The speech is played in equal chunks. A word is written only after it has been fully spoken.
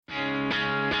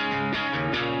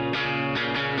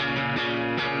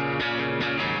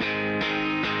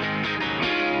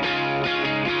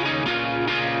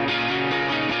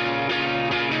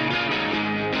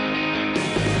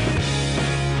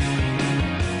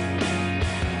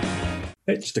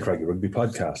It's the Craggy Rugby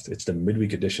Podcast. It's the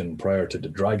midweek edition prior to the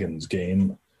Dragons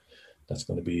game. That's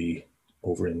going to be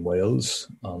over in Wales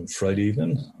on Friday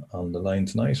evening. On the line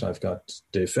tonight, I've got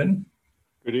Dave Finn.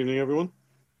 Good evening, everyone.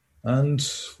 And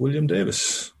William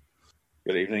Davis.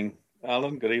 Good evening,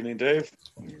 Alan. Good evening, Dave.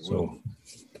 So,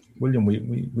 William,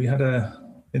 we had a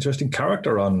interesting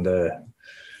character on the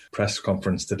press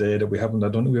conference today that I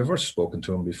don't think we've ever spoken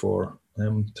to him before.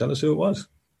 Tell us who it was.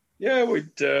 Yeah,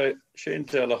 with Shane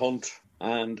Delahunt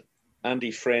and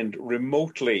Andy Friend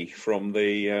remotely from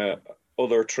the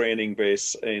other training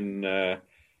base in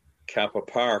Kappa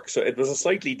Park. So it was a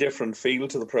slightly different feel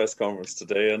to the press conference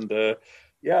today. And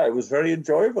it was very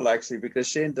enjoyable, actually, because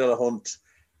Shane Delahunt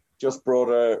just brought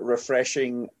a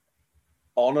refreshing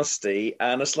honesty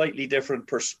and a slightly different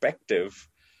perspective.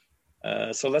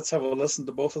 So let's have a listen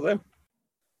to both of them.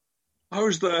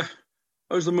 How's the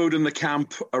mood in the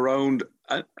camp around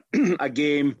a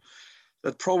game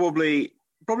that probably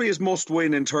is must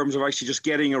win in terms of actually just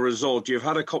getting a result? You've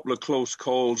had a couple of close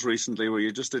calls recently where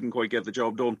you just didn't quite get the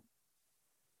job done.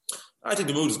 I think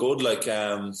the mood is good. Like,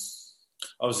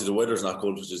 obviously the weather's not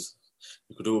good, which is,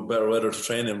 you could do a better weather to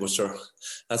train in, but sure,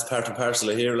 that's part and parcel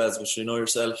of here, lads, which you know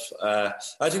yourself. I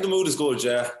think the mood is good,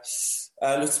 yeah.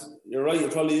 You're right,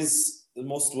 it probably is the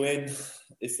must win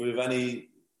if we have any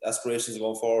aspirations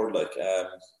going forward. Like,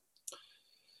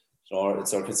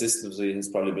 it's our consistency has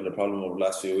probably been a problem over the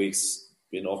last few weeks,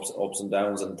 been ups and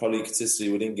downs, and probably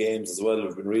consistency within games as well.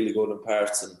 We've been really good in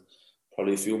parts, and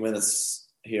probably a few minutes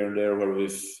here and there where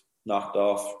we've knocked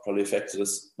off probably affected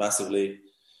us massively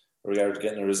regarding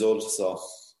getting a result. So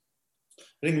I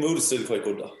think the mood is still quite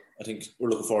good though. I think we're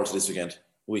looking forward to this weekend.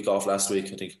 Week off last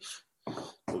week, I think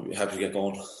we'll be happy to get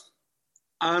going.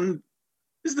 And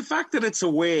is the fact that it's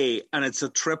away and it's a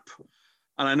trip,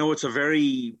 and I know it's a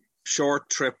very short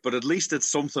trip, but at least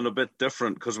it's something a bit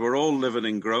different because we're all living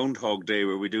in Groundhog Day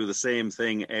where we do the same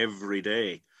thing every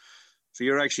day. So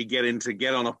you're actually getting to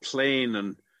get on a plane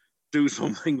and do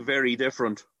something very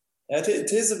different. Yeah,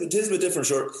 it is a bit different,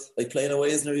 sure. Like, playing away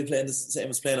isn't really playing the same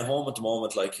as playing at home at the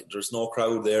moment. Like, there's no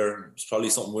crowd there. It's probably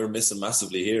something we're missing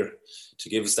massively here to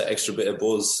give us that extra bit of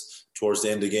buzz towards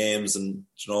the end of games. And,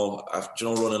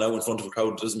 running out in front of a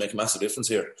crowd doesn't make a massive difference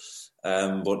here.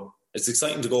 But it's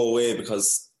exciting to go away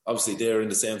because obviously they're in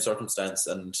the same circumstance.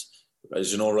 And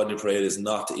as you know, Rodney Parade is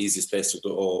not the easiest place to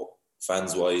go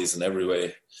fans-wise and every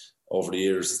way over the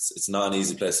years. It's not an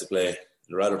easy place to play.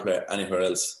 I'd rather play anywhere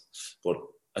else. But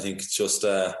I think it's just,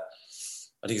 I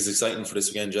think it's exciting for this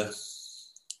weekend, yeah.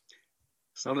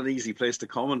 It's not an easy place to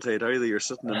commentate either. You're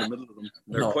sitting in the middle of them.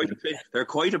 They're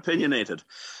quite opinionated.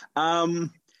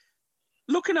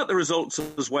 Looking at the results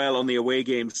as well on the away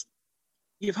games,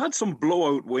 you've had some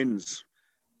blowout wins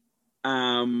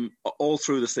all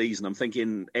through the season. I'm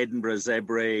thinking Edinburgh,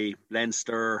 Zebre,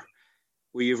 Leinster,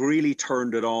 where you've really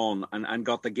turned it on and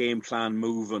got the game plan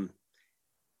moving.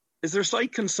 Is there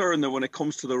slight concern that when it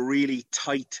comes to the really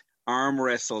tight arm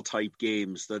wrestle type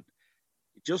games that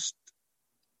just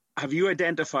have you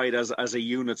identified as a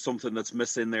unit something that's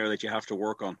missing there that you have to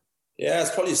work on? Yeah,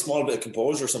 it's probably a small bit of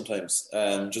composure sometimes,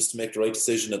 just to make the right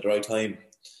decision at the right time.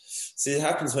 See, it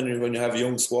happens when you have a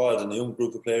young squad and a young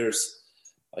group of players.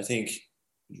 I think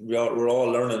we're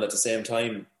all learning at the same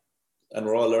time and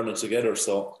we're all learning together.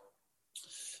 So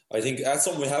I think that's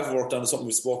something we have worked on, something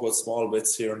we spoke about small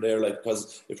bits here and there, like,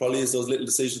 because it probably is those little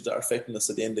decisions that are affecting us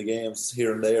at the end of games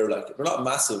here and there. Like, they're not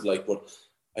massive, like, but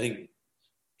I think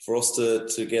for us to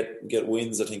get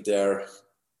wins, I think they're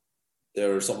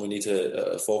something we need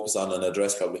to focus on and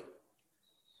address probably.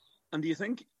 And do you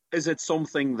think, is it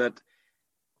something that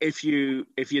if you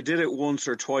did it once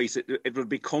or twice, it would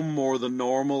become more the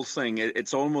normal thing?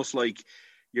 It's almost like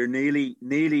you're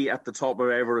nearly at the top of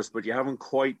Everest, but you haven't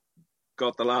quite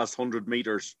got the last 100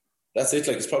 metres. That's it.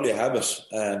 Like, it's probably a habit.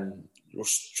 We're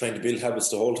trying to build habits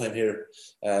the whole time here.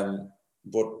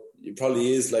 But it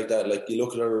probably is like that. Like, you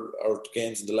look at our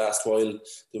games in the last while,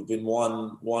 there've been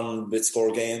one bit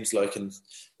score games, like, and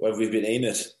where we've been in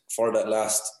it for that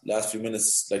last few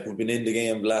minutes. Like, we've been in the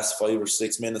game the last 5 or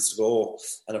 6 minutes to go,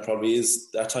 and it probably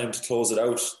is that time to close it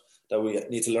out that we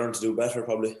need to learn to do better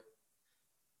probably.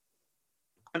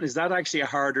 And is that actually a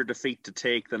harder defeat to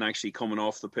take than actually coming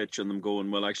off the pitch and them going,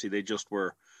 well, actually they just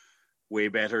were way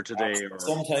better today? Or...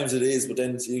 Sometimes it is, but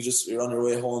then you're on your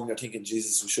way home, you're thinking,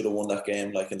 Jesus, we should have won that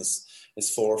game. Like, and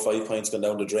it's 4 or 5 points gone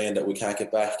down the drain that we can't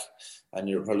get back. And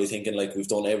you're probably thinking, like, we've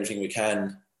done everything we can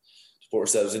to put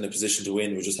ourselves in a position to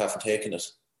win. We just haven't taken it.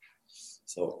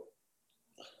 So,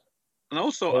 and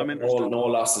also, I'm interested. No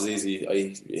loss is easy.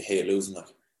 I hate losing that.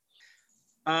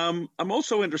 I'm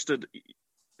also interested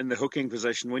in the hooking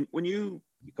position. When you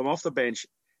come off the bench,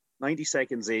 90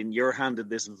 seconds in, you're handed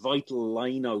this vital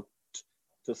line out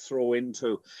to throw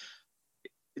into.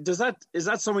 Is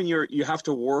that something you have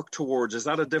to work towards? Is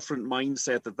that a different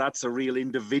mindset, that's a real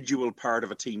individual part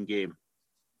of a team game?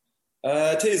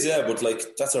 It is, yeah, but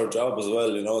like that's our job as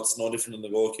well. You know, it's no different than the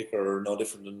goal kicker or no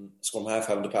different than scrum half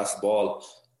having to pass the ball.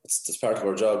 It's part of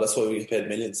our job. That's why we get paid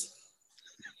millions.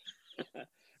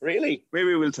 Really?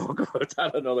 Maybe we'll talk about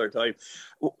that another time.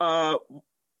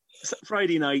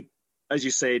 Friday night, as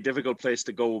you say, difficult place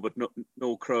to go, but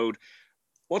no crowd.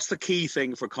 What's the key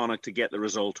thing for Connacht to get the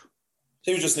result? I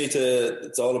think we just need to.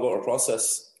 It's all about our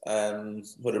process,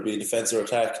 whether it be defence or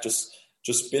attack.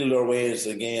 Just build our way into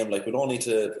the game. Like, we don't need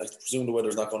to. I presume the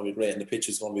weather's not going to be great and the pitch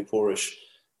is going to be poorish.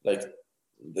 Like,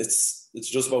 it's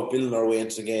just about building our way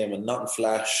into the game and not in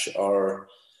flash or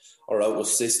out of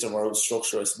system or out of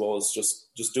structure. I suppose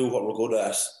just do what we're good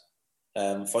at.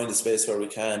 Find a space where we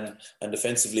can and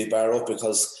defensively bar up,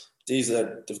 because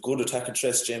they've good attacking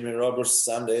threats. Jamie Roberts,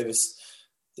 Sam Davis,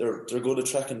 they're good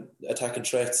attacking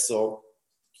threats. So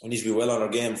we need to be well on our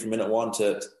game from minute one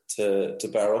to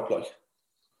bar up. Like.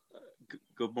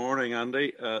 Good morning,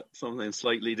 Andy. Something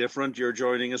slightly different. You're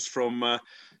joining us from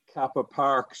Kappa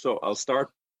Park. So I'll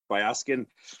start by asking,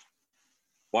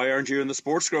 why aren't you in the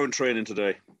sports ground training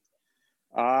today?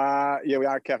 Yeah, we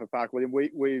are at Kappa Park, William.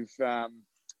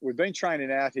 We've been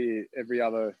training out here every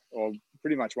other, or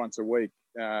pretty much once a week.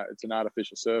 It's an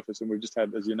artificial surface, and we've just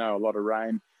had, as you know, a lot of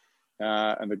rain,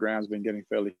 and the ground's been getting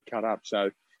fairly cut up.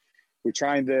 So we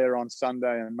trained there on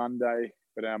Sunday and Monday,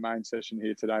 but our main session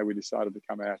here today, we decided to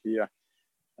come out here.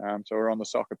 So we're on the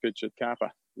soccer pitch at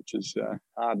Kappa, which is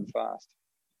hard and fast.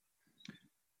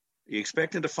 Are you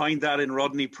expecting to find that in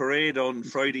Rodney Parade on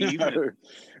Friday evening? No,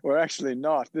 we're actually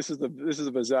not. This is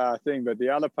a bizarre thing, but the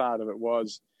other part of it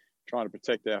was trying to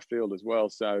protect our field as well.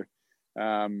 So,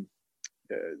 the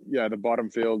bottom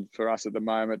field for us at the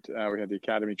moment, we had the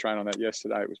academy train on that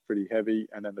yesterday. It was pretty heavy,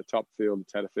 and then the top field,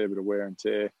 it's had a fair bit of wear and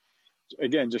tear.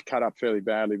 Again, just cut up fairly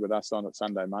badly with us on it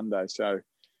Sunday, Monday. So,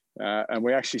 and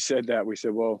we actually said that. We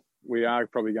said, well, we are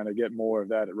probably going to get more of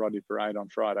that at Rodney Parade on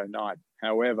Friday night.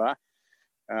 However,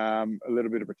 a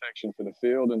little bit of protection for the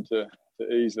field and to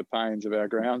ease the pains of our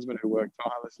groundsmen who work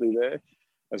tirelessly there,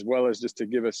 as well as just to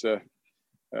give us a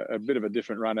bit of a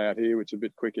different run out here, which is a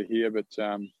bit quicker here. But,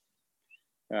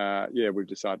 we've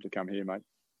decided to come here, mate.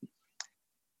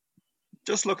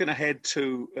 Just looking ahead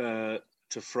to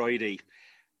Friday,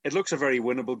 it looks a very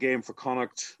winnable game for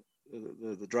Connacht.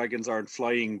 The Dragons aren't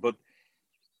flying, but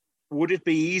would it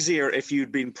be easier if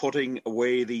you'd been putting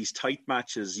away these tight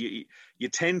matches? You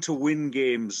tend to win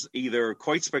games either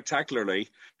quite spectacularly,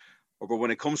 but when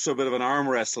it comes to a bit of an arm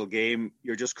wrestle game,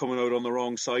 you're just coming out on the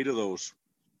wrong side of those.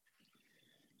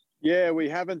 Yeah, we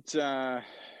haven't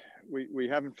we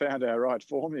haven't found our right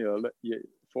formula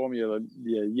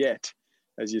yet.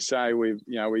 As you say, we've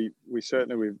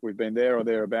been there or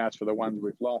thereabouts for the ones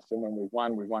we've lost, and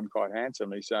when we've won quite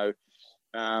handsomely. So,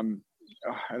 and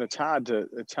it's hard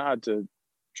to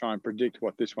try and predict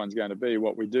what this one's going to be.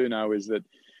 What we do know is that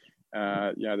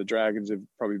the Dragons have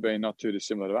probably been not too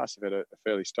dissimilar to us. They've had a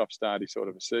fairly stop-starty sort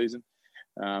of a season.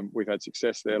 We've had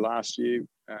success there last year,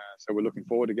 so we're looking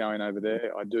forward to going over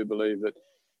there. I do believe that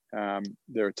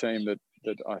they're a team that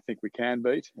I think we can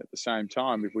beat. At the same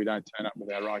time, if we don't turn up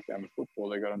with our right game of football,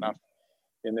 they've got enough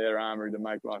in their armoury to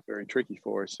make life very tricky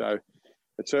for us. So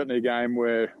it's certainly a game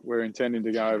where we're intending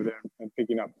to go over there and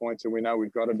picking up points, and we know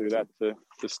we've got to do that to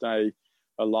stay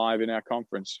alive in our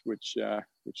conference, which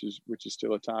is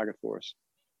still a target for us.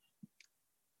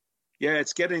 Yeah,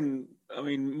 it's getting. I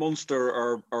mean,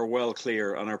 Munster are well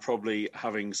clear and are probably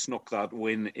having snuck that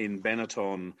win in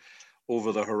Benetton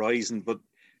over the horizon, but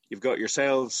you've got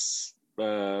yourselves,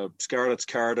 Scarlets,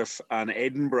 Cardiff, and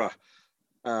Edinburgh.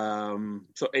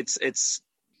 So it's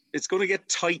going to get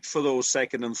tight for those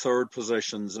second and third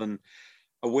positions, and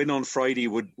a win on Friday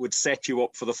would set you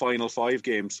up for the final 5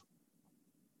 games.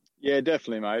 Yeah,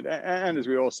 definitely, mate. And as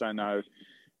we also know,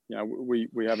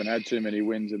 we haven't had too many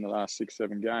wins in the last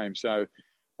 6-7 games, so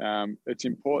it's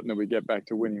important that we get back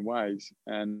to winning ways,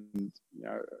 and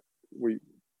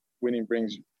winning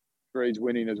breeds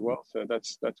winning as well. So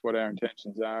that's what our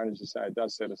intentions are. And as you say, it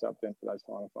does set us up then for those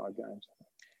final 5 games.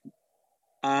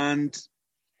 And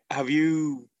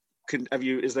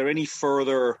is there any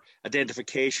further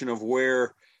identification of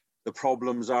where the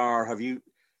problems are?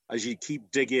 As you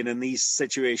keep digging and these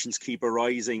situations keep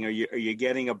arising, are you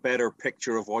getting a better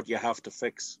picture of what you have to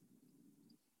fix?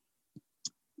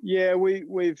 Yeah,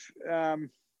 we've. I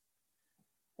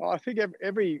think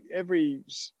every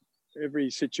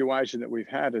situation that we've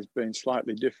had has been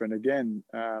slightly different. Again,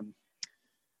 if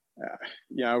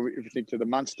you think to the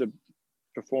Munster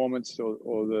performance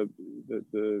or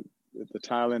the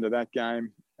tail end of that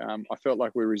game, I felt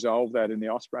like we resolved that in the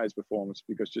Ospreys performance,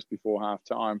 because just before half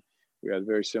time, we had a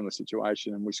very similar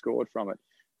situation and we scored from it.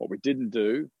 What we didn't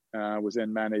do was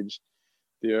then manage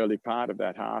the early part of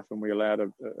that half, and we allowed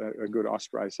a good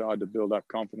Osprey side to build up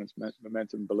confidence,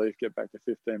 momentum, belief, get back to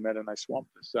 15 men, and they swamped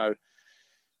us. So,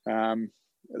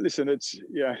 listen,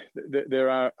 there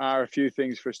are a few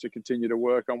things for us to continue to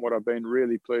work on. What I've been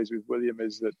really pleased with, William,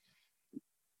 is that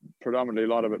predominantly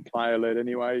a lot of it player-led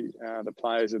anyway. The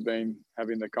players have been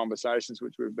having the conversations,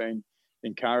 which we've been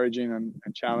encouraging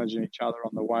and challenging each other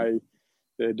on the way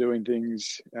they're doing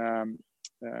things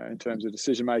in terms of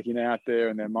decision-making out there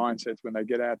and their mindsets when they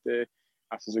get out there.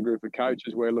 Us as a group of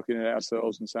coaches, we're looking at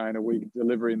ourselves and saying, are we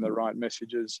delivering the right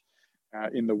messages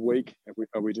in the week?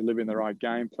 Are we delivering the right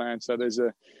game plan? So there's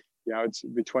it's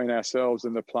between ourselves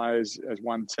and the players as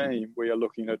one team, we are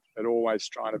looking at always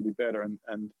trying to be better.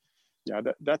 And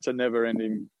that's a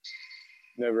never-ending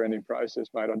process,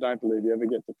 mate. I don't believe you ever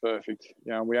get to perfect.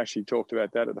 We actually talked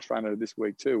about that at the front of this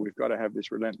week too. We've got to have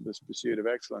this relentless pursuit of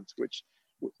excellence, which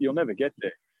you'll never get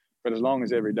there. But as long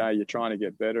as every day you're trying to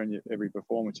get better and every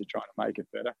performance you're trying to make it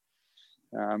better,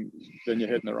 then you're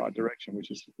heading in the right direction,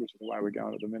 which is the way we're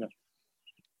going at the minute.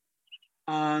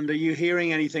 And are you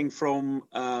hearing anything from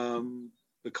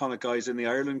the kind of guys in the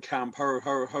Ireland camp?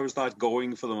 How's that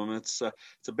going for them? I mean, it's a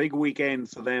big weekend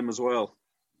for them as well.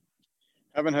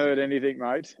 Haven't heard anything,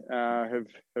 mate. Have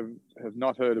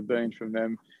not heard a bean from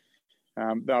them.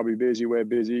 They'll be busy. We're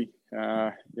busy.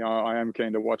 I am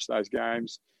keen to watch those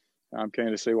games. I'm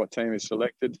keen to see what team is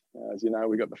selected. As you know,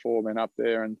 we got the 4 men up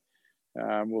there, and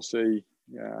we'll see.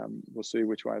 We'll see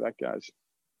which way that goes.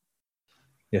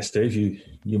 Yes, Dave,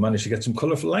 you managed to get some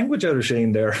colourful language out of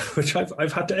Shane there, which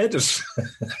I've had to edit.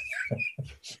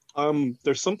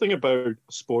 There's something about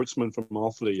sportsmen from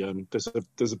Offaly.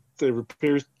 There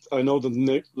appears, I know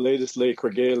the latest Lake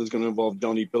Regale is going to involve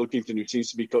Johnny Pilkington, who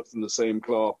seems to be cut from the same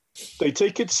cloth. They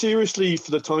take it seriously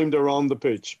for the time they're on the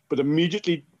pitch, but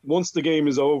immediately, once the game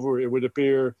is over, it would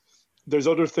appear there's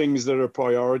other things that are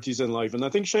priorities in life. And I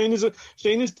think Shane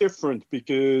is different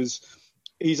because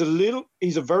he's a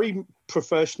very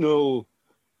professional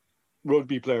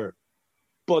rugby player,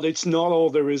 but it's not all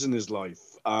there is in his life.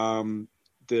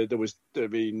 He's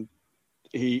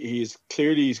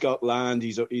got land.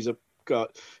 He's a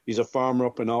farmer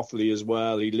up in Offaly as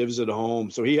well. He lives at home,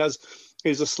 so he has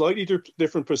a slightly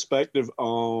different perspective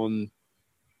on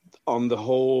the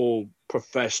whole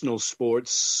professional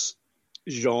sports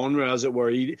genre, as it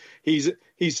were. He's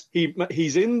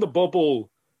in the bubble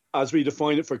as we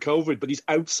define it for COVID, but he's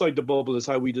outside the bubble is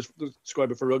how we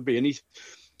describe it for rugby, and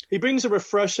he brings a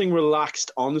refreshing, relaxed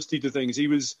honesty to things.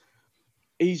 He's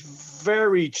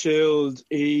very chilled.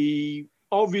 He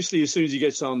obviously, as soon as he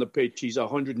gets on the pitch, he's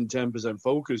 110%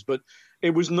 focused. But it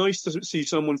was nice to see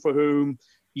someone for whom,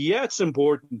 it's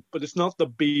important, but it's not the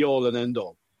be-all and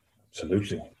end-all.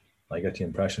 Absolutely. I get the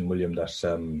impression, William, that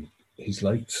he's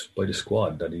liked by the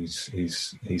squad, that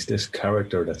he's this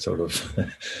character that sort of,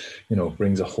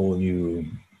 brings a whole new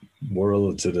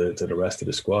world to the rest of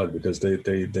the squad, because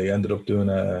they ended up doing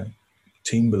a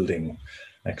team building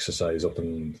exercise up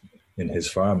in his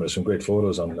farm. There's some great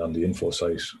photos on the info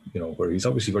site, where he's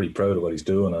obviously very proud of what he's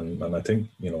doing. And I think,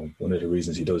 one of the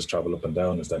reasons he does travel up and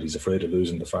down is that he's afraid of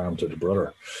losing the farm to the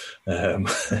brother.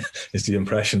 It's the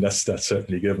impression that's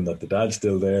certainly given, that the dad's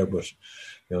still there, but,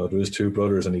 there is 2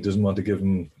 brothers and he doesn't want to give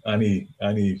him any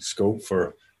scope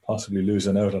for possibly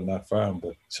losing out on that farm,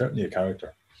 but certainly a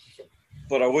character.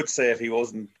 But I would say if he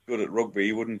wasn't good at rugby,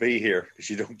 he wouldn't be here, because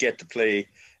you don't get to play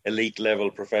elite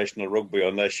level professional rugby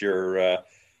unless you're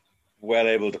well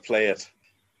able to play it.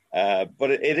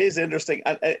 But it is interesting,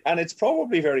 and it's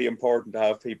probably very important to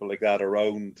have people like that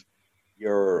around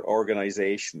your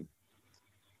organisation.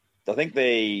 I think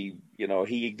he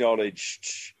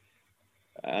acknowledged,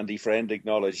 Andy Friend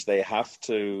acknowledged, they got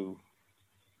to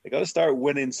start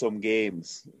winning some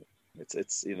games.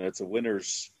 It's a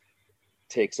winners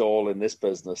takes all in this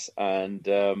business, and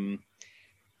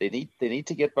they need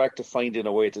to get back to finding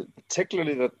a way to,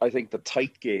 particularly I think the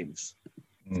tight games.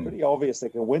 It's pretty obvious they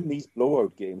can win these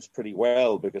blowout games pretty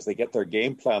well because they get their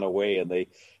game plan away and they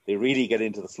really get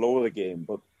into the flow of the game.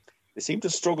 But they seem to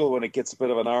struggle when it gets a bit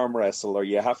of an arm wrestle, or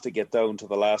you have to get down to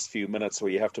the last few minutes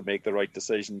where you have to make the right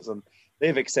decisions. And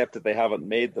they've accepted they haven't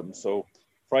made them. So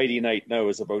Friday night now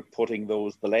is about putting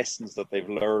the lessons that they've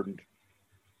learned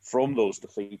from those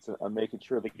defeats and making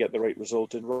sure they get the right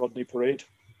result in Rodney Parade.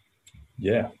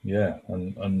 Yeah.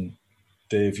 And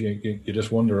Dave, you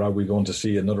just wonder, are we going to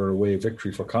see another away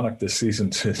victory for Connacht this season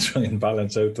to try and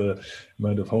balance out the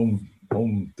amount of home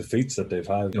home defeats that they've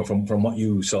had. From what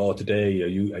you saw today, are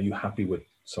you happy with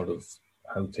sort of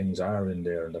how things are in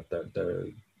there, and that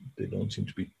they don't seem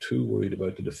to be too worried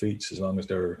about the defeats as long as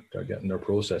they're getting their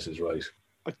processes right?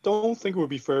 I don't think it would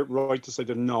be right to say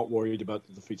they're not worried about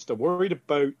the defeats. They're worried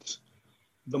about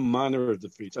the manner of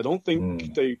defeats. I don't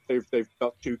think they've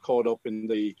got too caught up in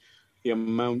the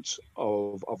amount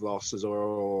of losses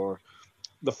or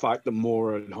the fact that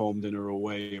more are at home than are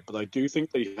away. But I do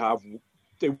think they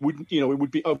wouldn't,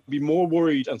 I'd be more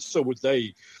worried, and so would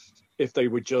they, if they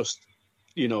were just,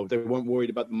 they weren't worried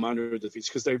about the manner of defeats,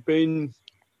 because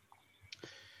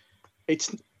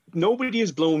nobody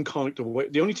has blown Connacht away.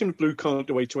 The only team that blew Connacht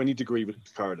away to any degree was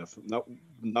Cardiff. And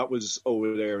that was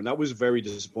over there, and that was very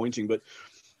disappointing. But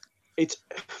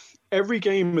every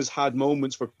game has had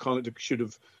moments where Connacht should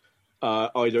have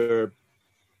either,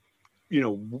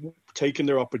 taken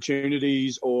their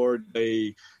opportunities, or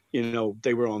they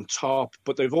were on top.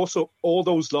 But they've also, all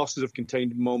those losses have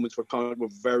contained moments where Connacht were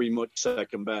very much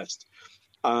second best,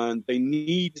 and they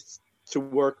need to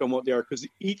work on what they are, because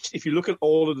if you look at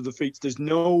all of the defeats, there's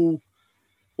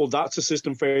that's a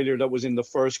system failure that was in the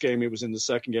first game, it was in the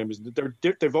second game.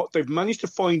 They've managed to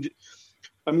find,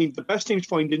 the best teams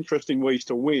find interesting ways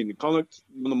to win. Connacht,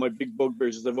 one of my big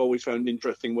bugbears, is they've always found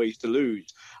interesting ways to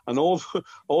lose, and all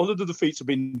of the defeats have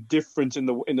been different in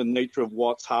the nature of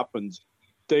what's happened.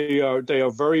 They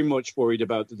are very much worried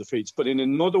about the defeats, but in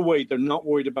another way, they're not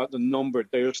worried about the number.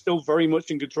 They are still very much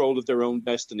in control of their own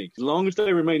destiny. As long as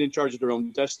they remain in charge of their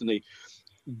own destiny,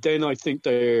 then I think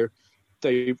there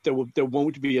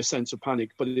won't be a sense of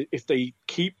panic. But if they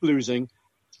keep losing,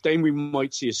 then we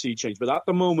might see a sea change. But at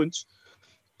the moment,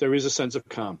 there is a sense of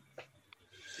calm.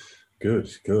 Good.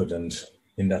 And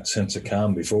in that sense of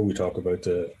calm, before we talk about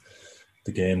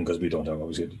the game, because we don't have,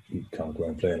 obviously, we can't go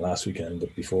around playing last weekend,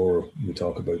 but before we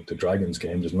talk about the Dragons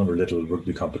game, there's another little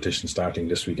rugby competition starting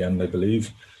this weekend, I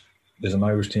believe. There's an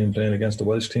Irish team playing against a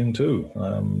Welsh team too.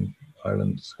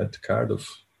 Ireland head to Cardiff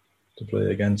to play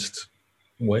against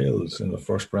Wales in the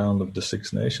first round of the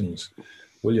Six Nations.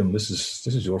 William, this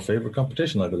is your favourite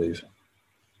competition, I believe.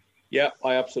 Yeah,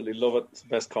 I absolutely love it. It's the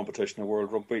best competition in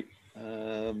world rugby.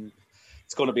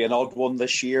 It's going to be an odd one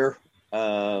this year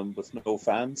with no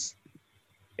fans.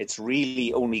 It's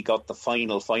really only got the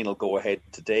final go-ahead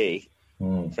today.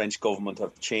 French government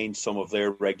have changed some of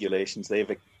their regulations.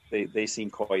 They seem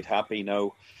quite happy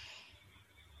now.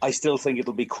 I still think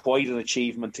it'll be quite an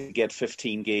achievement to get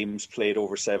 15 games played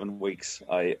over 7 weeks.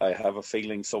 I have a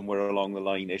feeling somewhere along the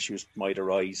line issues might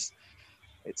arise.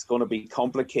 It's going to be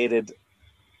complicated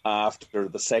after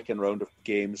the second round of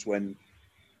games, when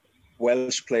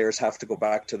Welsh players have to go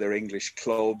back to their English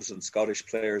clubs and Scottish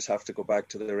players have to go back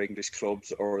to their English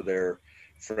clubs or their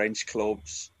French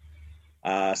clubs.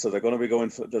 So they're going to be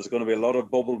there's going to be a lot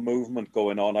of bubble movement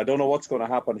going on. I don't know what's going to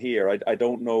happen here. I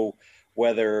don't know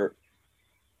whether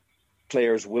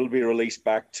players will be released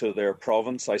back to their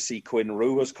province. I see Quinn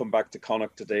Roux has come back to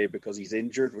Connacht today because he's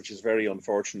injured, which is very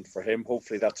unfortunate for him.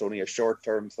 Hopefully that's only a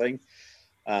short-term thing.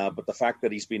 But the fact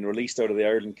that he's been released out of the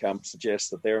Ireland camp suggests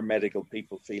that their medical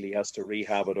people feel he has to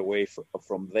rehab it away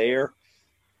from there.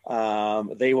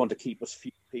 They want to keep us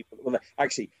few people. Well,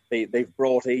 actually, they've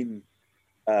brought in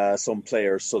some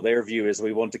players, so their view is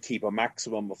we want to keep a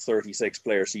maximum of 36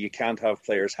 players, so you can't have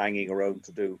players hanging around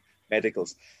to do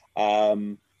medicals.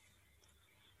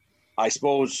 I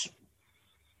suppose,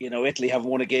 Italy haven't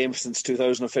won a game since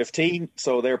 2015,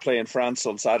 so they're playing France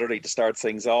on Saturday to start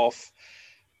things off.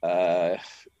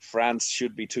 France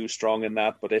should be too strong in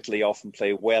that, but Italy often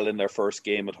play well in their first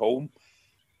game at home.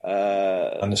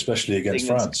 And especially against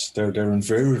France, they're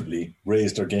invariably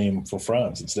raised their game for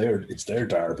France. It's their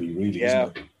derby, really,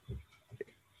 isn't it?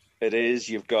 It is.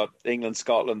 You've got England,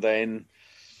 Scotland. Then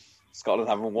Scotland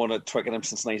haven't won at Twickenham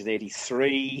since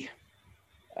 1983.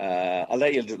 I'll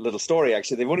let you a little story.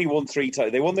 Actually, they've only won 3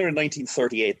 times. They won there in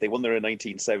 1938. They won there in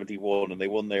 1971, and they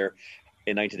won there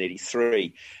in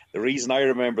 1983. The reason I don't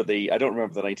remember the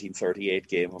 1938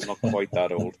 game. I'm not quite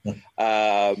that old.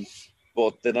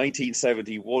 But the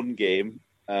 1971 game,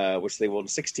 which they won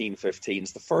 16-15,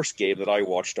 is the first game that I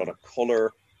watched on a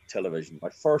colour television. My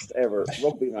first ever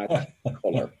rugby match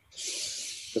colour.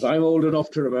 Because I'm old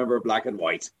enough to remember black and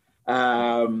white.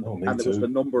 And there was the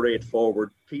number 8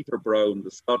 forward, Peter Brown,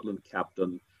 the Scotland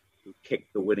captain, who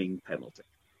kicked the winning penalty.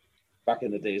 Back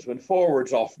in the days when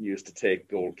forwards often used to take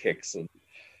goal kicks. And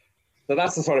so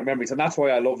that's the sort of memories. And that's why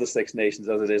I love the Six Nations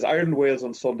as it is. Ireland-Wales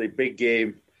on Sunday, big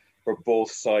game for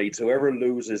both sides. Whoever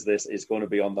loses this is going to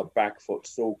be on the back foot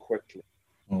so quickly.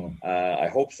 I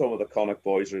hope some of the Connacht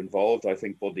boys are involved. I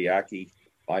think Buddy Aki,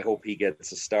 I hope he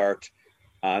gets a start.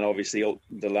 And obviously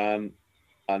Ultan Dillane,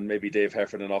 and maybe Dave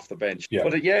Heffernan off the bench. Yeah.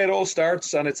 But it all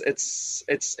starts, and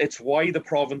it's why the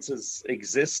provinces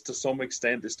exist to some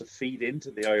extent, is to feed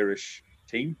into the Irish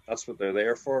team. That's what they're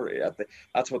there for.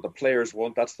 That's what the players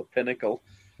want. That's the pinnacle.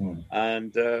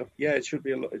 And it should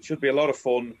be a lot of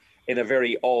fun in a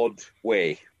very odd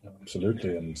way.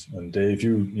 Absolutely. And Dave,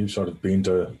 you've sort of been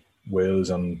to Wales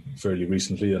and fairly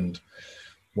recently and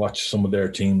watched some of their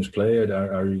teams play.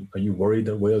 Are you worried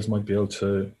that Wales might be able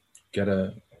to get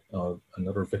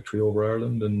another victory over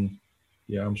Ireland in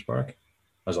the Arms Park,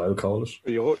 as I'll call it?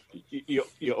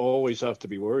 You always have to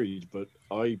be worried, but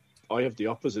I have the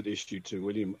opposite issue to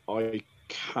William. I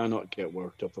cannot get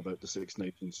worked up about the Six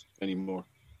Nations anymore.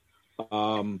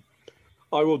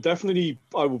 I will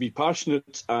be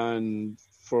passionate, and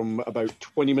from about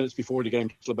 20 minutes before the game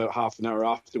till about half an hour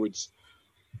afterwards,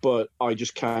 but I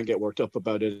just can't get worked up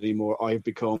about it anymore. I have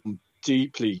become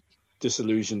deeply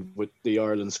disillusioned with the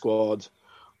Ireland squad.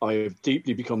 I have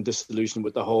deeply become disillusioned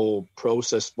with the whole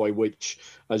process by which,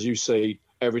 as you say,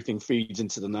 everything feeds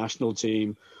into the national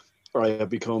team. I have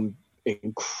become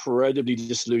incredibly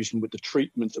disillusioned with the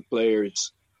treatment of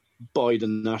players by the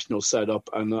national setup,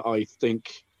 and I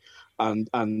think and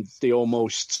the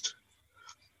almost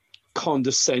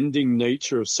condescending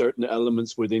nature of certain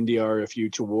elements within the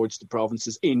RFU towards the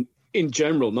provinces in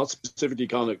general, not specifically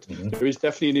Connacht. Mm-hmm. There is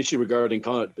definitely an issue regarding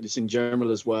Connacht, but it's in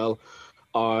general as well.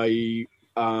 I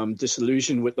am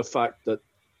disillusioned with the fact that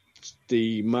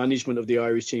the management of the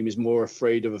Irish team is more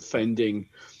afraid of offending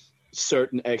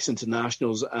certain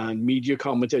ex-internationals and media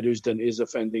commentators than is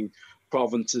offending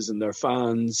provinces and their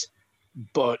fans.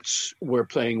 But we're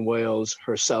playing Wales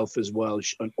herself as well,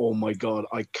 and oh my God,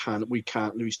 we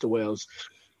can't lose to Wales.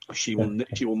 She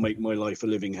will make my life a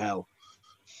living hell.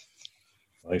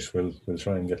 Right, we'll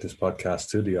try and get this podcast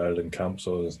to the Ireland camp,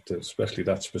 so especially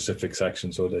that specific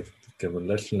section, so they give a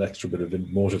little extra bit of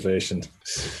motivation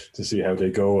to see how they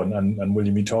go. And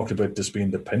William, you talked about this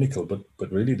being the pinnacle, but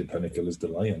really the pinnacle is the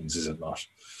Lions, is it not?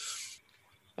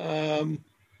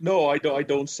 No, I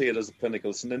don't see it as a pinnacle.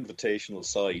 It's an invitational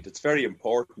side. It's very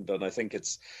important, and I think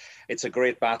it's a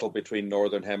great battle between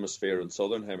Northern Hemisphere and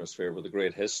Southern Hemisphere with a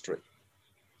great history.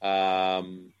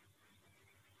 But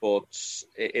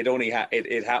it only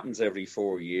it happens every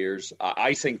 4 years.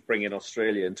 I think bringing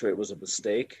Australia into it was a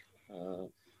mistake.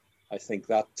 I think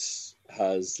that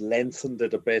has lengthened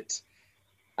it a bit,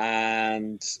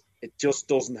 and it just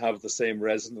doesn't have the same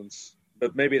resonance.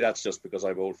 But maybe that's just because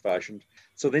I'm old-fashioned.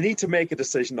 So they need to make a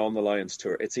decision on the Lions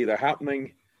tour. It's either happening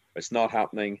or it's not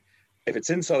happening. If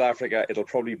it's in South Africa, it'll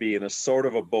probably be in a sort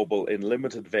of a bubble in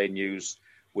limited venues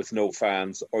with no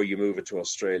fans, or you move it to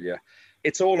Australia.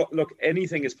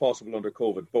 Anything is possible under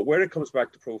COVID. But where it comes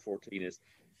back to Pro 14 is,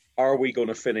 are we going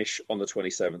to finish on the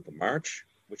 27th of March,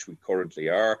 which we currently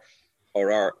are,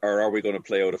 or are we going to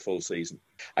play out a full season?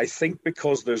 I think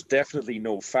because there's definitely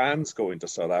no fans going to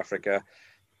South Africa,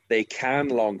 they can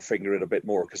long finger it a bit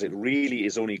more, because it really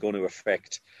is only going to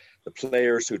affect the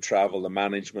players who travel, the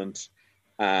management,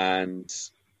 and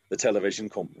the television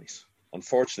companies.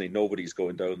 Unfortunately, nobody's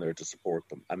going down there to support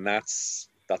them, and that's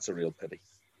a real pity. It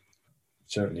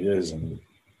certainly is. And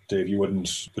Dave, would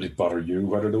it bother you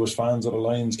whether there was fans at a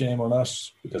Lions game or not?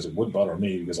 Because it would bother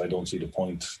me, because I don't see the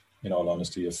point, in all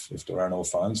honesty, if there are no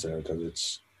fans there,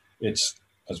 because it's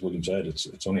as William said,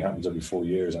 it's only happens every 4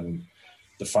 years, and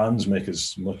the fans make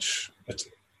it's much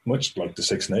like the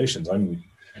Six Nations. I'm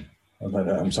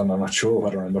not sure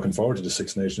whether I'm looking forward to the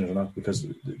Six Nations or not, because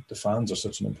the fans are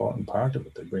such an important part of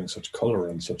it. They bring such colour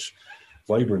and such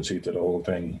vibrancy to the whole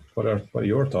thing. What are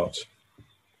your thoughts?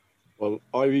 Well,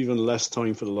 I've even less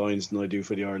time for the Lions than I do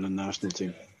for the Ireland national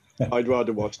team. I'd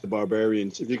rather watch the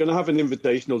Barbarians. If you're going to have an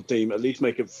invitational team, at least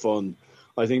make it fun.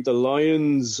 I think the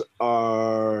Lions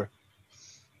are...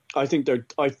 I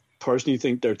personally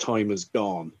think their time is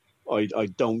gone. I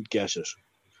don't get it.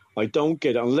 I don't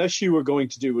get it. Unless you were going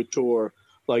to do a tour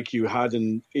like you had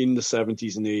in the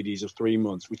 70s and 80s of 3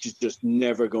 months, which is just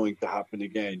never going to happen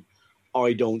again,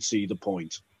 I don't see the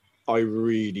point. I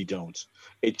really don't.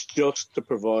 It's just to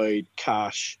provide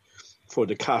cash for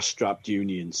the cash-strapped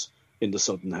unions in the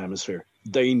Southern Hemisphere.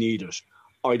 They need it.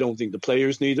 I don't think the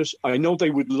players need it. I know they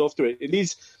would love to.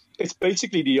 It's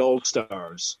basically the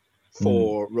All-Stars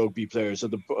for rugby players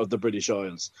of the British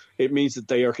Isles. It means that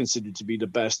they are considered to be the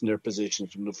best in their position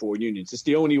from the four unions. It's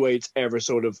the only way it's ever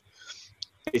sort of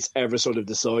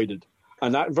decided,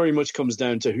 and that very much comes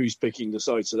down to who's picking the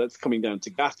side. So that's coming down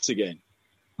to Gats again,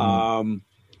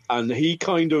 and he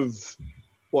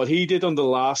what he did on the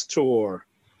last tour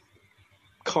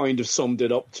kind of summed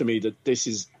it up to me, that this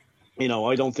is,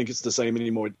 I don't think it's the same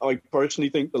anymore. I personally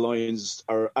think the Lions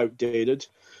are outdated.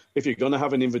 if you're going to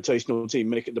have an invitational team,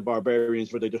 make it the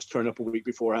Barbarians, where they just turn up a week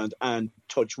beforehand and,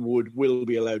 touch wood, will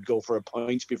be allowed to go for a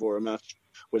pint before a match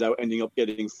without ending up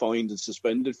getting fined and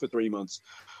suspended for 3 months.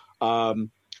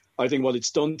 I think what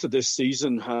it's done to this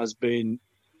season has been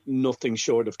nothing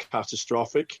short of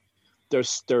catastrophic.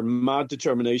 Their mad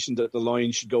determination that the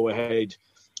Lions should go ahead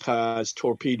has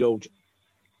torpedoed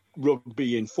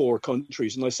rugby in 4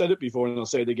 countries. And I said it before and I'll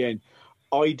say it again.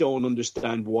 I don't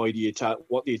understand why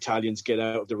what the Italians get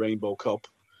out of the Rainbow Cup.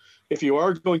 If you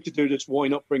are going to do this, why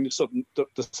not bring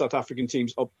the South African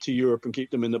teams up to Europe and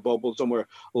keep them in the bubble somewhere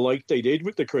like they did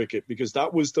with the cricket? Because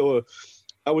that was the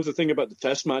thing about the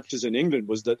test matches in England,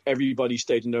 was that everybody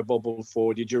stayed in their bubble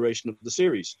for the duration of the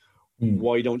series.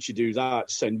 Why don't you do that?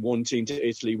 Send one team to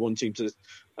Italy, one team to,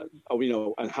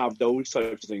 and have those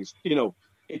types of things.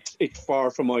 It's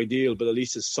far from ideal, but at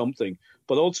least it's something.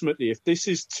 But ultimately, if this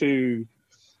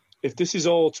is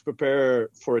all to prepare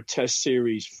for a test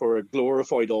series for a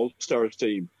glorified All-Star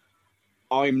team,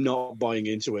 I'm not buying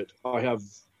into it. I have,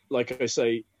 like I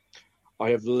say, I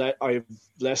have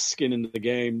less skin in the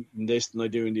game in this than I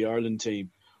do in the Ireland team.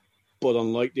 But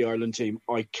unlike the Ireland team,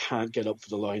 I can't get up for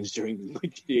the Lions during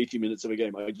the 80 minutes of a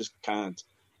game. I just can't.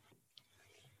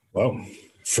 Well,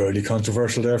 fairly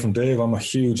controversial there from Dave. I'm a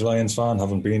huge Lions fan,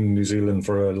 having been in New Zealand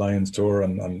for a Lions tour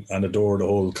and adore the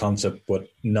whole concept, but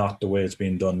not the way it's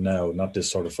being done now, not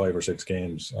this sort of 5 or 6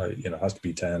 games. It has to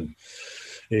be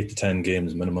 8 to 10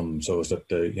 games minimum, so as that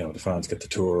the fans get to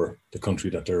tour the country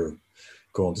that they're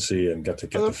going to see and get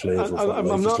the flavour of what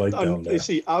life is like down there. You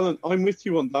see, Alan, I'm with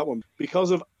you on that one. Because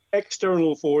of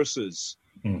external forces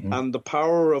and the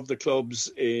power of the clubs,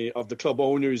 of the club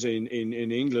owners in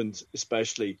England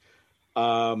especially,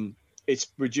 it's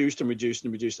reduced and reduced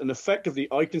and reduced. And effectively,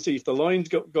 I can see if the Lions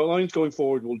going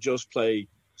forward will just play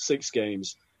 6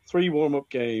 games, 3 warm-up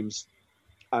games,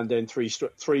 and then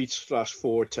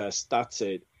 3/4 tests. That's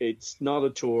it. It's not a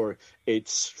tour.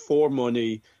 It's for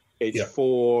money. It's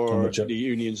for the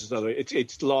unions.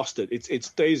 It's lost it. It's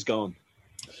days gone.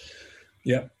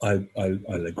 Yeah, I'll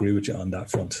agree with you on that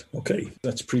front. Okay,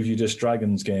 let's preview this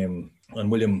Dragons game.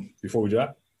 And William, before we do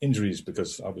that, injuries,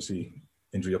 because obviously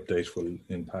injury update will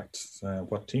impact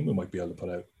what team we might be able to put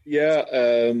out. Yeah,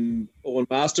 Owen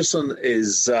Masterson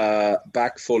is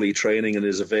back fully training and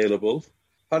is available.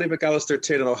 Paddy McAllister,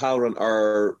 Taylor O'Halloran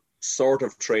are sort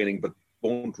of training, but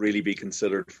won't really be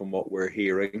considered from what we're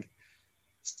hearing.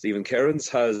 Stephen Cairns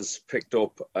has picked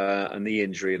up a knee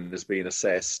injury and is being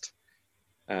assessed.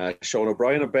 Sean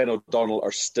O'Brien and Ben O'Donnell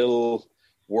are still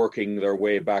working their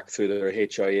way back through their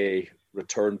HIA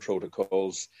return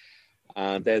protocols.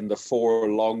 And then the 4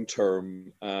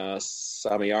 long-term,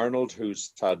 Sammy Arnold,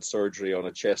 who's had surgery on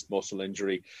a chest muscle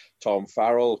injury, Tom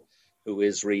Farrell, who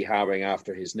is rehabbing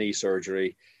after his knee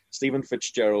surgery, Stephen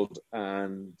Fitzgerald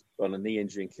and on a knee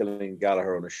injury, and Killian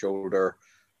Gallagher on a shoulder,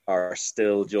 are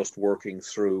still just working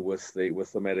through with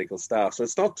the medical staff. So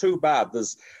it's not too bad.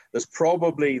 There's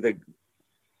probably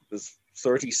there's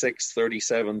 36,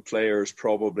 37 players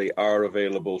probably are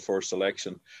available for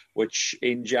selection, which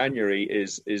in January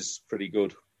is pretty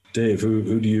good. Dave,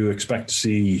 who do you expect to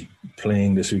see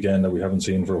playing this weekend that we haven't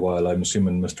seen for a while? I'm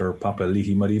assuming Mr.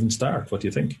 Papali'i might even start. What do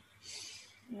you think?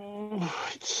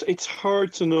 It's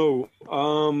hard to know.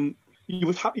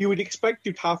 You would expect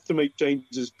you'd have to make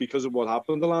changes because of what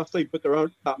happened the last day, but there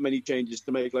aren't that many changes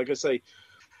to make. Like I say,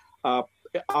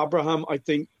 Abraham, I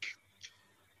think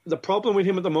the problem with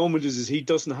him at the moment is he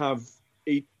doesn't have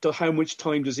how much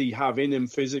time does he have in him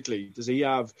physically? Does he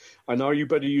have, and are you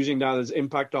better using that as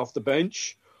impact off the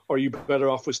bench, or are you better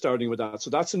off with starting with that? So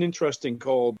that's an interesting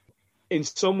call. In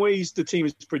some ways, the team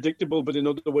is predictable, but in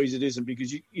other ways it isn't,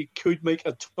 because you could make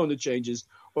a ton of changes,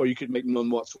 or you could make none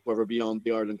whatsoever beyond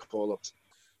the Ireland call-ups.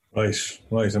 Right.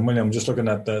 And William, I'm just looking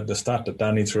at the stat that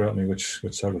Danny threw at me, which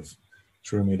sort of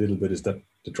threw me a little bit, is that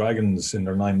the Dragons in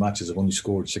their 9 matches have only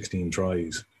scored 16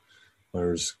 tries,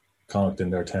 whereas Connacht in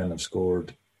their 10 have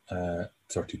scored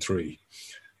 33.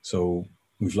 So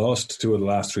we've lost 2 of the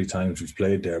last 3 times we've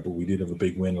played there, but we did have a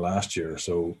big win last year.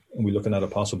 So are we looking at a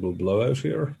possible blowout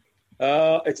here?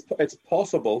 It's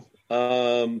possible,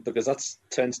 because that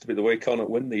tends to be the way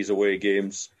Connacht win these away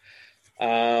games.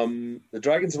 The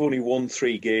Dragons have only won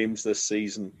 3 games this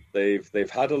season.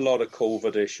 They've had a lot of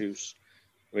COVID issues.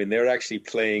 I mean, they're actually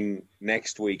playing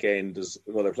next weekend.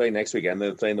 They're playing next weekend.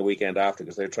 They're playing the weekend after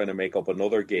because they're trying to make up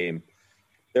another game.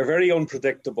 They're very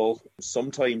unpredictable.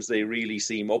 Sometimes they really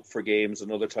seem up for games,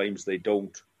 and other times they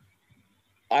don't.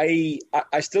 I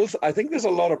think there's a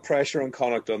lot of pressure on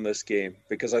Connacht on this game,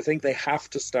 because I think they have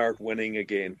to start winning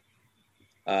again.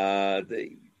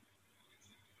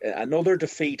 another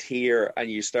defeat here, and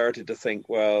you started to think,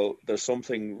 well, there's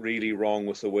something really wrong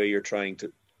with the way you're trying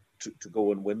to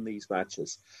go and win these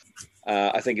matches.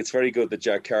 I think it's very good that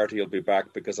Jack Carty will be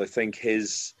back, because I think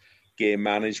his game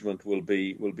management will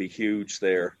be huge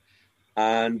there.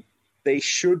 And they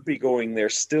should be going there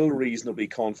still reasonably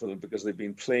confident, because they've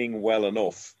been playing well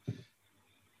enough.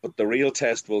 But the real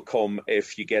test will come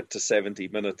if you get to 70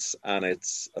 minutes and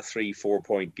it's a 3-4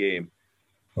 point game.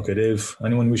 Okay, Dave,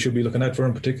 anyone we should be looking out for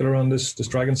in particular on this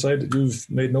Dragon side that you've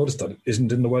made notice that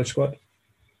isn't in the Welsh squad?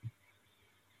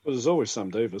 Well, there's always Sam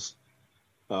Davis.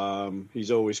 He's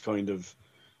always kind of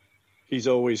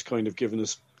given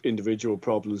us individual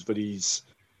problems, but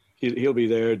he'll be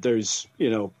there. There's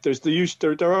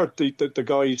there are the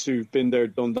guys who've been there,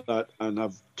 done that, and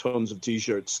have tons of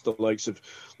t-shirts. The likes of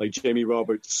like Jamie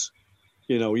Roberts.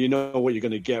 You know what you're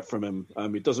going to get from him.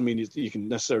 It doesn't mean you can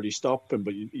necessarily stop him,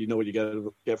 but you know what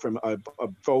you get from him.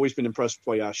 I've always been impressed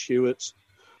by Ash Hewitt.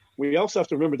 We also have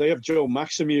to remember they have Joe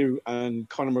Maximew and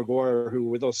Conor Maguire, who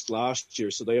were with us last year,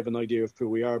 so they have an idea of who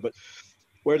we are. But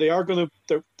where they're going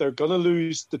to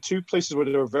lose the two places where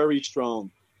they're very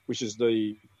strong, which is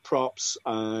the props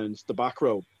and the back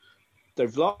row.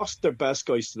 They've lost their best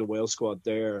guys to the Wales squad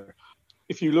there.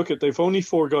 If you look at, they've only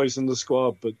 4 guys in the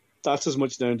squad, but that's as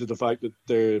much down to the fact that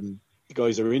the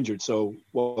guys are injured. So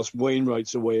whilst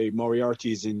Wainwright's away,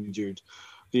 Moriarty's injured,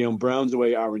 Leon Brown's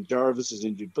away, Aaron Jarvis is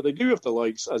injured. But they do have the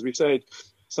likes, as we said,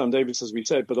 Sam Davis, as we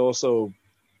said, but also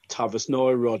Tavis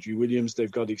Noy, Rodri Williams. They've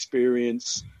got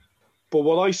experience. But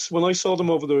when I saw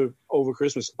them over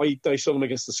Christmas, I saw them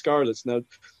against the Scarlets. Now,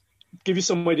 give you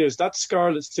some ideas, that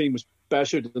Scarlets team was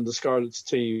better than the Scarlets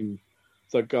team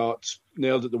that got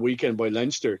nailed at the weekend by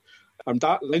Leinster.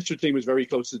 That Leinster team was very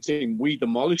close to the team we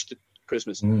demolished at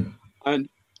Christmas. And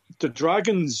the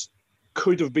Dragons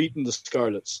could have beaten the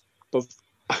Scarlets. But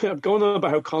I'm going on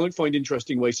about how Connacht find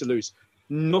interesting ways to lose.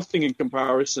 Nothing in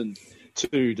comparison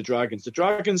to the Dragons. The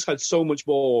Dragons had so much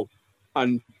ball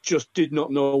and just did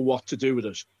not know what to do with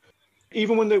it.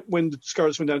 Even when the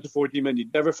Scarlets went down to 14 men, you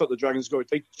never felt the Dragons go.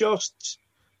 They just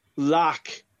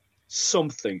lack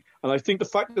something. And I think the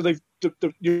fact that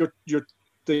your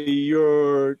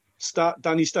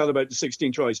Danny stat about the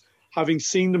 16 tries, having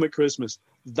seen them at Christmas,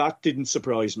 that didn't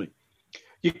surprise me.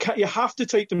 You have to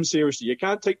take them seriously. You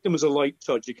can't take them as a light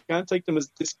touch. You can't take them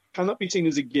as, this cannot be seen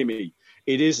as a gimme.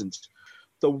 It isn't.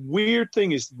 The weird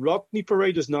thing is Rodney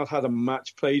Parade has not had a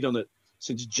match played on it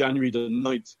since January the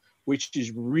 9th, which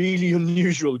is really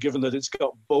unusual given that it's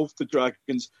got both the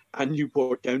Dragons and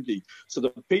Newport County. So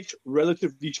the pitch,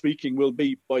 relatively speaking, will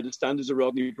be, by the standards of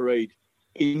Rodney Parade,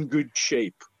 in good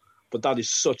shape. But that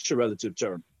is such a relative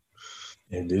term.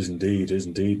 It is indeed.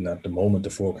 And at the moment, the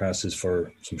forecast is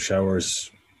for some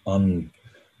showers on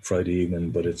Friday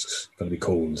evening, but it's going to be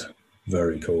cold,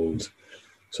 very cold.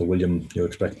 So, William, you're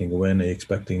expecting a win. Are you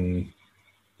expecting,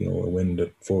 a win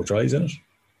that 4 tries in it?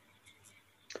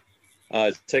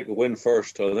 Take a win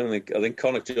first. I think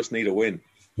Connacht just need a win.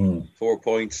 4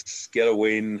 points, get a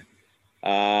win.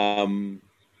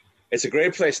 It's a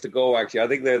great place to go. Actually, I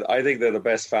think they're the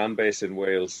best fan base in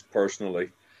Wales. Personally,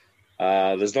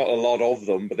 there's not a lot of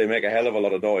them, but they make a hell of a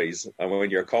lot of noise. And when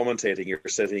you're commentating, you're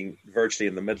sitting virtually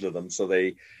in the middle of them, so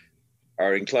they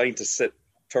are inclined to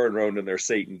turn around in their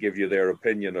seat and give you their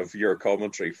opinion of your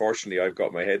commentary. Fortunately, I've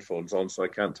got my headphones on, so I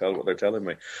can't tell what they're telling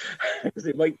me.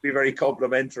 It might be very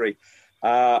complimentary.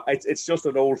 It's just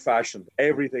an old-fashioned.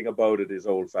 Everything about it is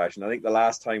old-fashioned. I think the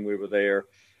last time we were there,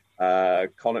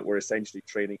 Connacht were essentially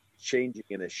changing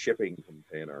in a shipping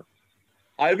container.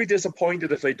 I'll be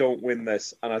disappointed if they don't win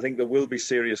this, and I think there will be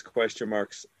serious question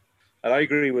marks. And I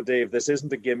agree with Dave. This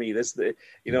isn't a gimme.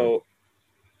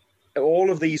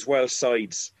 All of these Welsh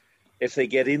sides, if they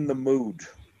get in the mood,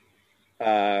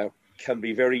 can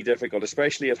be very difficult,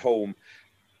 especially at home.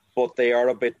 But they are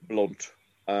a bit blunt,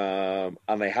 and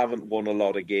they haven't won a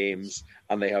lot of games,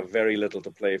 and they have very little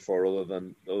to play for other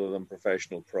than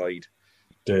professional pride.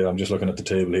 I'm just looking at the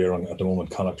table here. At the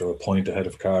moment, Connacht are a point ahead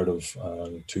of Cardiff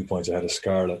and 2 points ahead of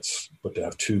Scarlets, but they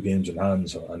have 2 games in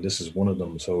hand, and this is one of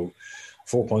them. So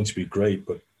 4 points would be great,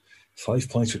 but 5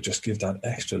 points would just give that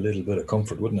extra little bit of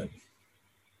comfort, wouldn't it?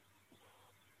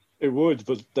 It would,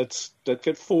 but let's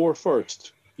get 4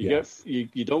 first.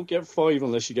 You don't get 5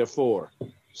 unless you get 4.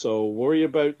 So worry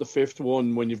about the 5th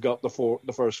one when you've got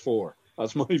the first 4.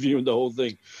 That's my view on the whole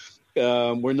thing.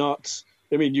 We're not.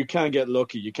 I mean, you can get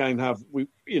lucky. You can have.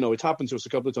 It's happened to us a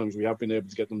couple of times. We have been able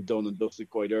to get them done and dusted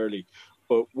quite early,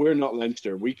 but we're not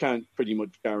Leinster. We can't pretty much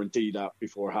guarantee that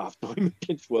before half time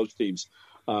against Welsh teams,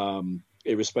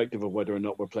 irrespective of whether or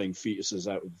not we're playing fetuses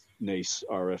out of Naas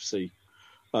RFC.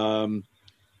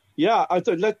 yeah, I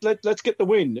thought let's get the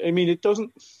win. I mean, it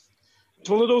doesn't. It's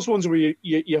one of those ones where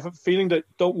you have a feeling that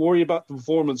don't worry about the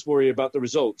performance, worry about the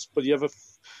results. But you have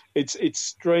it's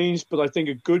strange, but I think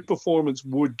a good performance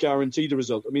would guarantee the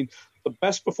result. I mean, the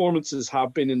best performances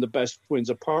have been in the best wins,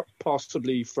 apart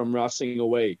possibly from Racing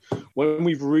away, when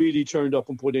we've really turned up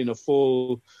and put in a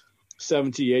full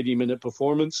 70, 80-minute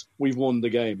performance, we've won the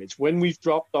game. It's when we've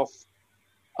dropped off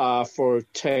for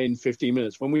 10, 15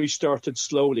 minutes, when we started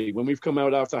slowly, when we've come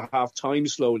out after half time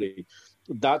slowly,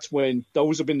 that's when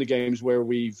those have been the games where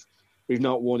we've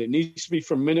not won. It needs to be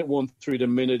from minute 1 through to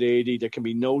minute 80. There can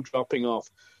be no dropping off.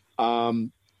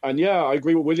 And yeah, I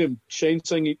agree with William. Shane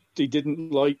saying he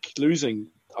didn't like losing.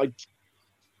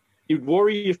 You'd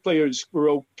worry if players were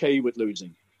okay with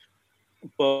losing,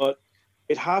 but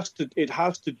it has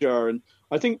to jar. And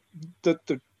I think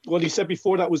that what he said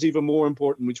before that was even more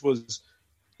important, which was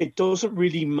it doesn't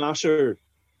really matter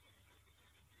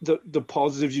the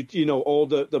positives, you know, all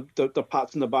the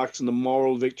pats on the backs and the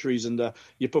moral victories and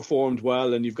you performed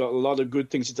well and you've got a lot of good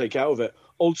things to take out of it.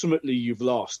 Ultimately, you've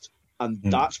lost, and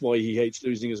that's why he hates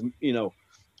losing. As you know,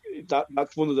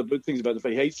 that's one of the big things about it.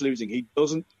 He hates losing. He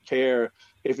doesn't care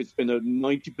if it's been a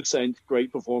 90%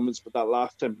 great performance, but that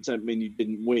last 10% mean you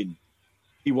didn't win.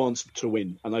 He wants to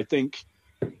win, and I think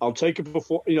I'll take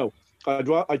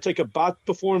I'd take a bad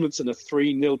performance and a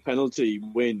 3-0 penalty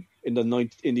win in the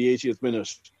 80th minute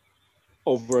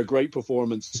over a great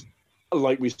performance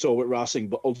like we saw with Racing,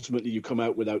 but ultimately you come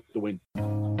out without the win.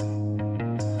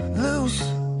 Loose,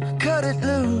 cut it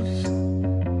loose,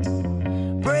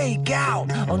 break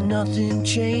out or nothing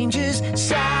changes,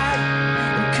 sad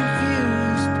and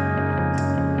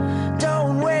confused.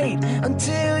 Don't wait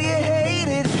until